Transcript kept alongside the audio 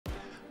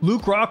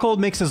Luke Rockhold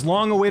makes his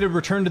long-awaited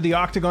return to the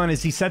octagon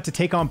as he's set to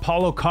take on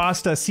Paulo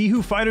Costa. See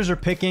who fighters are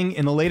picking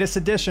in the latest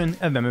edition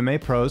of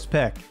MMA Pros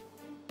Pick.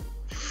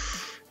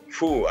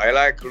 I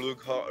like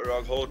Luke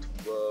Rockhold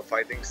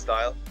fighting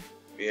style.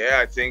 Yeah,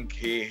 I think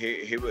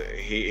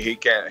he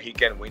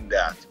can win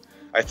that.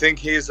 I think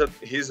he's a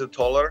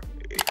taller.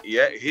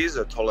 Yeah, he's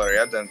a taller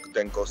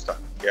than Costa.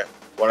 Yeah,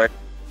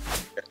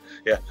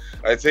 yeah.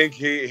 I think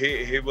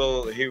he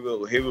will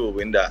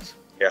win that.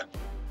 Yeah.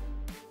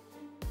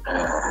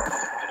 I'm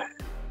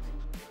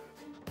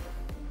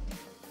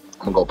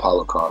gonna go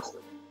Paulo Costa.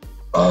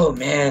 Oh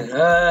man,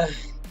 I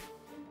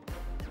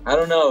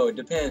don't know. It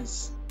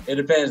depends.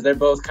 They're both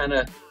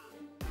a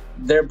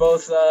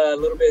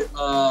little bit.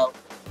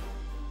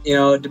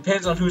 It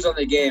depends on who's on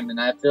the game, and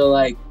I feel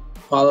like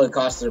Paulo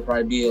Costa will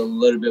probably be a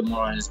little bit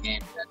more on his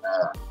game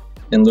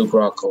than Luke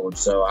Rockhold.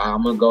 So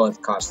I'm gonna go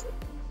with Costa.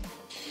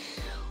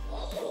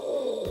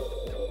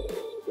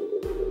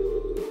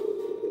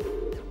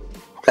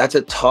 That's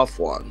a tough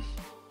one.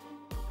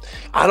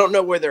 I don't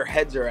know where their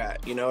heads are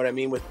at. You know what I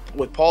mean?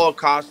 With Paulo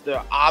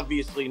Costa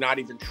obviously not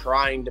even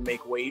trying to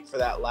make weight for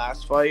that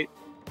last fight.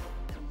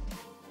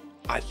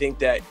 I think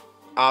that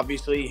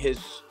obviously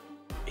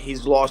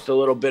he's lost a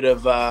little bit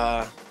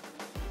of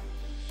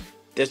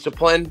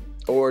discipline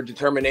or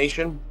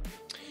determination.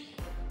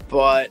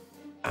 But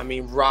I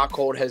mean,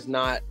 Rockhold has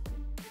not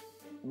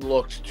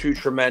looked too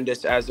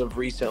tremendous as of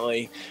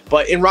recently.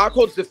 But in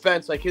Rockhold's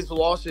defense, like, his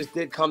losses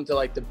did come to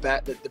like the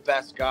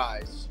best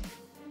guys.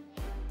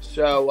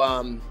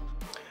 So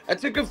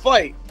that's a good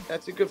fight.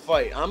 That's a good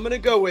fight. I'm gonna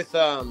go with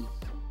Costa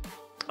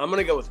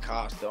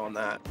on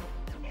that.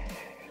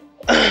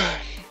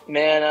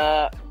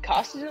 Man,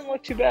 Costa didn't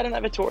look too bad in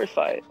that Vettori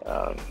fight.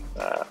 I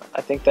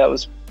think that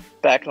was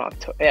back in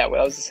October. Yeah,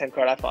 well, that was the same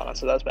card I fought on,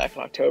 so that was back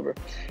in October.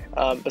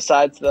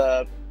 Besides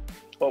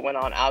what went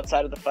on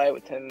outside of the fight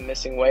with him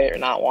missing weight or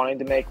not wanting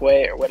to make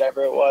weight or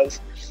whatever it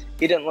was,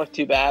 he didn't look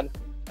too bad.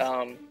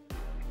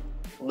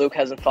 Luke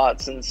hasn't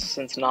fought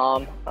since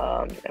Nam,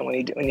 and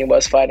when he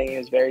was fighting, he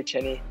was very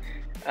chinny.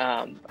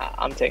 I'm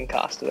taking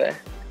Costa there.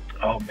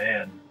 Oh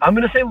man, I'm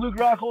gonna say Luke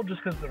Rockhold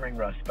just because of the ring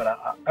rust, but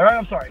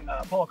I'm sorry,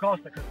 Paulo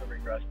Costa because of the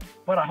ring rust.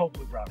 But I hope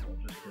Luke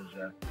Rockhold just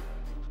because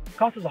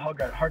Costa's a hard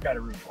guy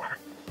to root for.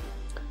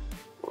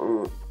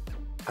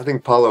 I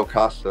think Paulo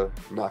Costa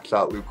knocks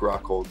out Luke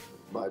Rockhold,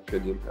 in my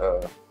opinion.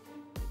 I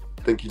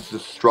think he's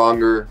just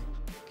stronger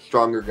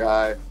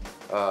guy.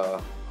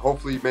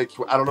 Hopefully he makes.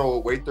 I don't know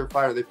what weight they're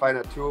fighting. Are they fighting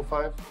at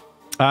 205?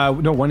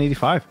 No,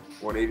 185.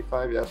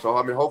 185, yeah. So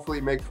I mean, hopefully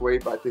he makes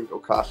weight, but I think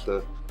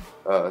Costa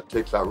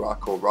takes out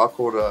Rockhold.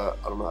 Rockhold,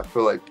 I don't know. I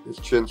feel like his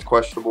chin's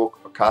questionable.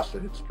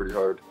 Costa hits pretty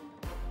hard.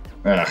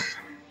 I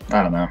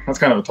don't know. That's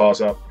kind of a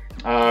toss-up.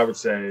 I would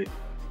say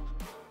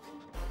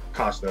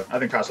Costa. I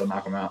think Costa will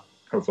knock him out,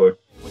 hopefully.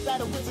 With that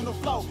original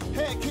flow,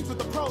 head kicks with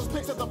the pros,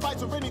 picks up the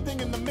fights or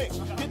anything in the mix.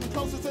 Getting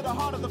closer to the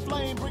heart of the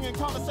flame, bringing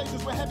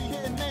conversations with heavy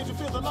hitting names. You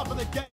feel the love of the game.